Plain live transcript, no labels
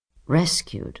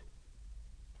rescued.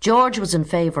 George was in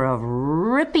favor of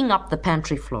ripping up the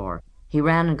pantry floor. He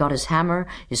ran and got his hammer,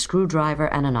 his screwdriver,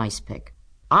 and an ice pick.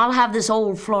 "I'll have this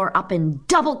old floor up in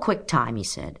double quick time," he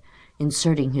said,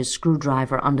 inserting his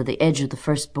screwdriver under the edge of the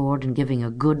first board and giving a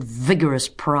good, vigorous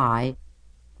pry.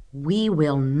 "We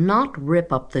will not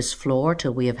rip up this floor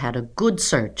till we have had a good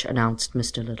search," announced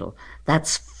Mr. Little.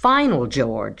 "That's final,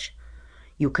 George.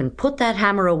 You can put that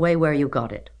hammer away where you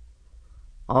got it."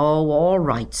 "Oh, all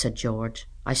right," said George.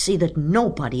 "I see that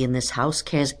nobody in this house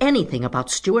cares anything about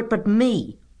Stuart but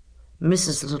me."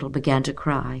 Mrs. Little began to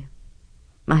cry.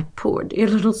 "My poor dear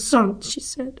little son," she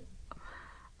said.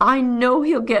 "I know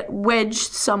he'll get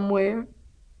wedged somewhere."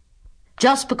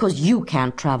 "Just because you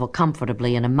can't travel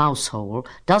comfortably in a mouse hole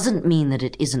doesn't mean that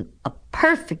it isn't a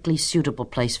perfectly suitable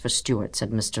place for Stuart,"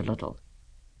 said Mr. Little.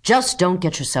 "Just don't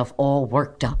get yourself all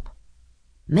worked up."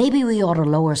 "Maybe we ought to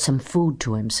lower some food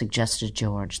to him," suggested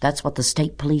George. "That's what the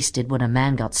state police did when a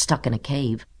man got stuck in a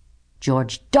cave."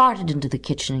 George darted into the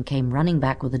kitchen and came running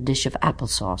back with a dish of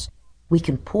applesauce. "We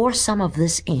can pour some of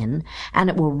this in, and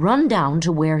it will run down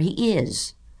to where he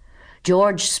is."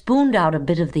 George spooned out a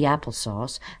bit of the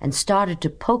applesauce and started to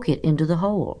poke it into the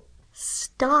hole.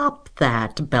 "Stop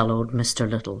that," bellowed Mr.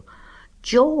 Little.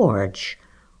 "George,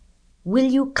 will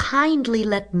you kindly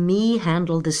let me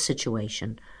handle this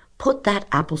situation? Put that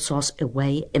applesauce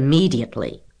away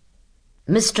immediately."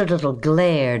 Mr. Little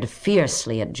glared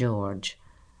fiercely at George.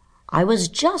 "I was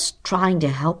just trying to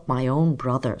help my own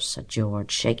brother," said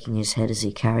George, shaking his head as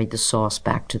he carried the sauce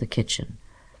back to the kitchen.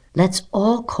 "Let's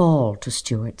all call to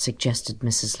Stuart," suggested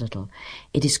Mrs. Little.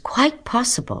 "It is quite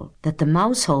possible that the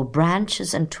mouse hole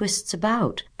branches and twists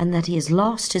about, and that he has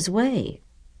lost his way."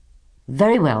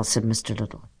 "Very well," said Mr.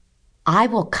 Little. "I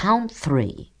will count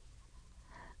 3.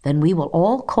 Then we will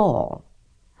all call.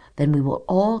 Then we will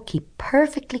all keep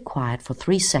perfectly quiet for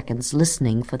 3 seconds,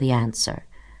 listening for the answer."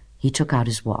 He took out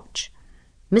his watch.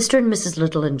 Mr. and Mrs.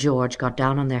 Little and George got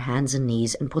down on their hands and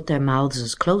knees and put their mouths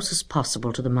as close as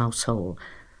possible to the mouse hole.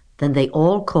 Then they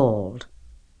all called,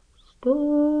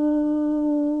 "Stuart."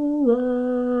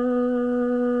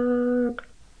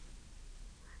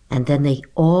 And then they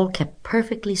all kept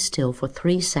perfectly still for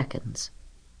 3 seconds.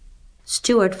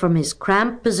 Stuart, from his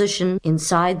cramped position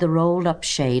inside the rolled-up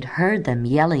shade, heard them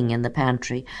yelling in the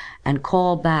pantry and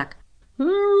called back,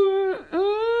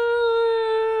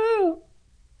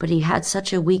 but he had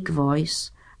such a weak voice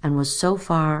and was so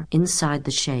far inside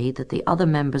the shade that the other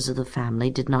members of the family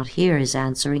did not hear his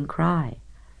answering cry.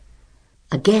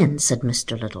 "Again," said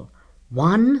Mr. Little.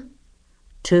 1,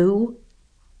 2,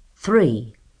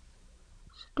 3.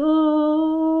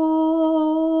 Stuart.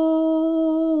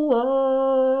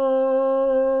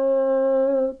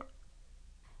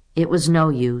 It was no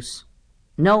use.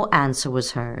 No answer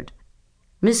was heard.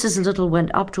 Mrs. Little went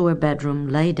up to her bedroom,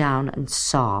 lay down, and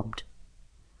sobbed.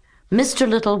 Mr.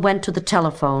 Little went to the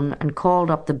telephone and called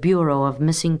up the Bureau of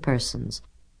Missing Persons.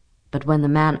 But when the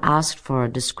man asked for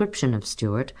a description of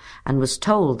Stuart and was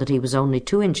told that he was only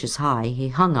 2 inches high, he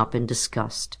hung up in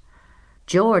disgust.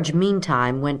 George,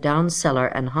 meantime, went down cellar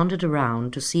and hunted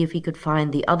around to see if he could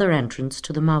find the other entrance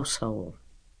to the mouse hole.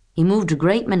 He moved a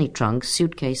great many trunks,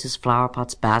 suitcases, flower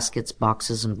pots, baskets,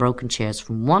 boxes, and broken chairs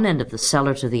from one end of the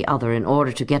cellar to the other in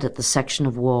order to get at the section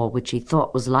of wall which he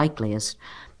thought was likeliest,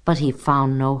 but he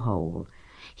found no hole.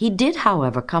 He did,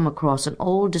 however, come across an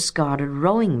old discarded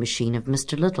rowing machine of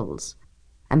Mr. Little's,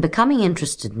 and becoming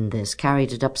interested in this,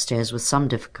 carried it upstairs with some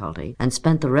difficulty, and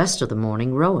spent the rest of the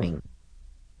morning rowing.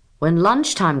 When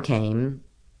lunchtime came,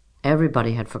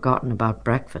 everybody had forgotten about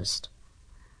breakfast.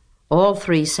 All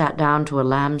 3 sat down to a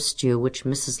lamb stew which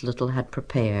Mrs. Little had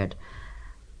prepared.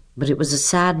 But it was a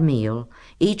sad meal,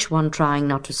 each one trying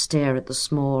not to stare at the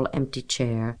small empty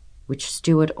chair which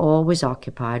Stuart always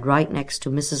occupied right next to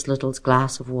Mrs. Little's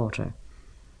glass of water.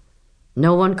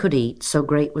 No one could eat, so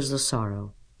great was the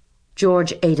sorrow.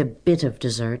 George ate a bit of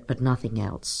dessert, but nothing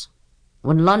else.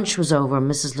 When lunch was over,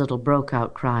 Mrs. Little broke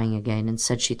out crying again and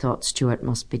said she thought Stuart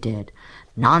must be dead.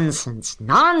 "Nonsense,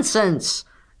 nonsense!"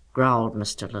 growled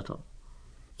Mr. Little.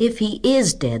 "If he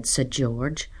is dead," said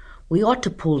George, "we ought to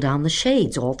pull down the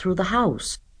shades all through the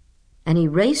house." And he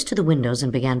raced to the windows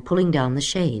and began pulling down the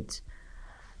shades.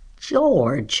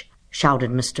 "George,"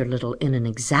 shouted Mr. Little in an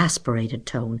exasperated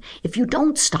tone, "if you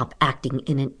don't stop acting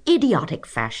in an idiotic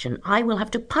fashion, I will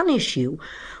have to punish you.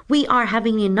 We are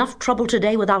having enough trouble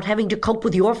today without having to cope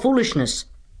with your foolishness."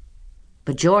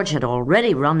 But George had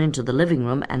already run into the living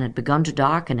room and had begun to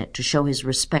darken it to show his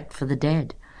respect for the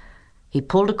dead. He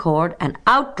pulled a cord, and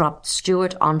out dropped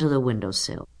Stuart onto the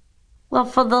windowsill. "Well,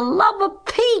 for the love of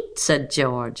Pete," said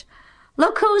George.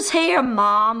 "Look who's here,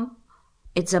 Mom."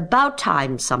 "It's about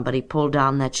time somebody pulled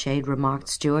down that shade," remarked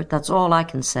Stuart. "That's all I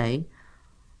can say."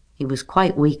 He was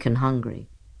quite weak and hungry.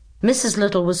 Mrs.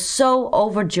 Little was so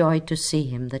overjoyed to see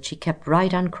him that she kept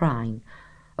right on crying.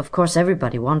 Of course,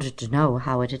 everybody wanted to know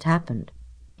how it had happened.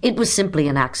 "It was simply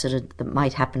an accident that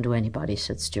might happen to anybody,"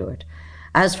 said Stuart.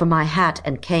 "As for my hat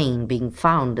and cane being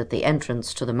found at the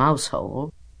entrance to the mouse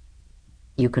hole,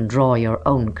 you can draw your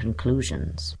own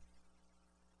conclusions."